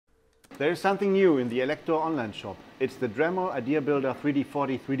There is something new in the Elector online shop. It's the Dremel Idea Builder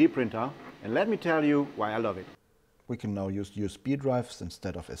 3D40 3D printer, and let me tell you why I love it. We can now use USB drives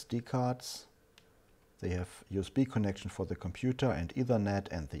instead of SD cards. They have USB connection for the computer and Ethernet,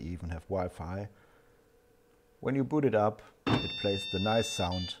 and they even have Wi-Fi. When you boot it up, it plays the nice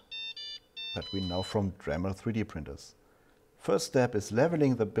sound that we know from Dremel 3D printers. First step is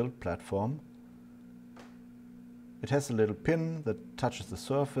leveling the build platform. It has a little pin that touches the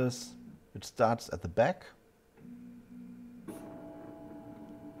surface. It starts at the back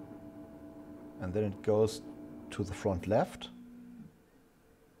and then it goes to the front left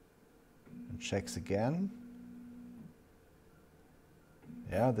and checks again.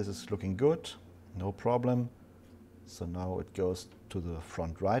 Yeah, this is looking good, no problem. So now it goes to the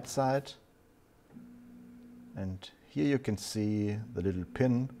front right side, and here you can see the little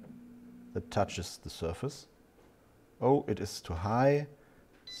pin that touches the surface. Oh, it is too high,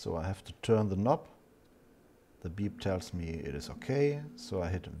 so I have to turn the knob. The beep tells me it is okay, so I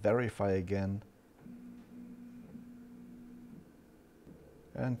hit verify again.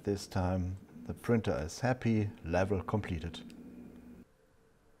 And this time the printer is happy, level completed.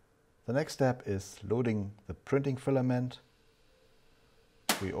 The next step is loading the printing filament.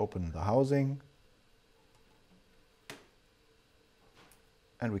 We open the housing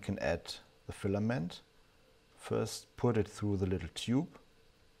and we can add the filament. First put it through the little tube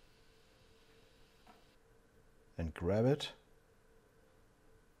and grab it.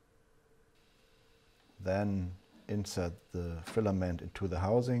 Then insert the filament into the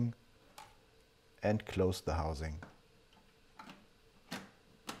housing and close the housing.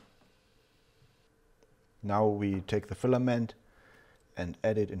 Now we take the filament and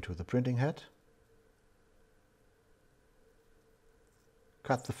add it into the printing head.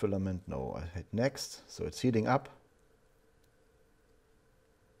 Cut the filament, no, I hit next, so it's heating up.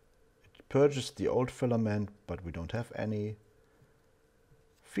 It purges the old filament, but we don't have any.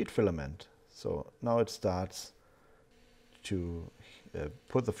 Feed filament, so now it starts to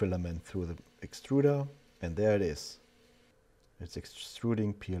put the filament through the extruder, and there it is. It's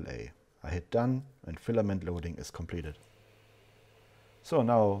extruding PLA. I hit done and filament loading is completed. So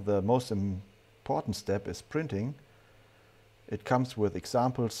now the most important step is printing. It comes with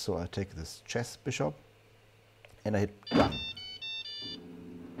examples, so I take this chess bishop and I hit done.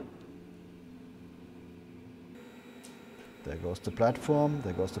 There goes the platform,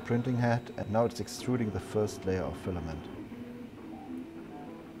 there goes the printing head, and now it's extruding the first layer of filament.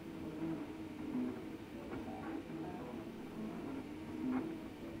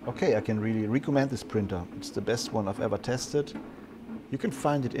 Okay, I can really recommend this printer. It's the best one I've ever tested. You can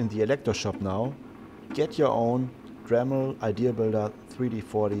find it in the Elector shop now. Get your own Dremel Idea Builder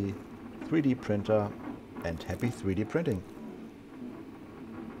 3D40 3D printer and happy 3D printing.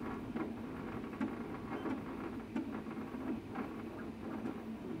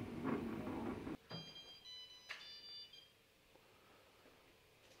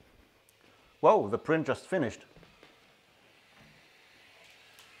 Whoa, the print just finished.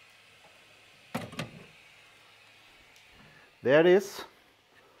 There it is,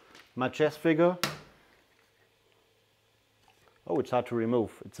 my chess figure. Oh, it's hard to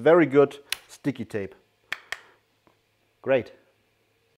remove. It's very good sticky tape. Great.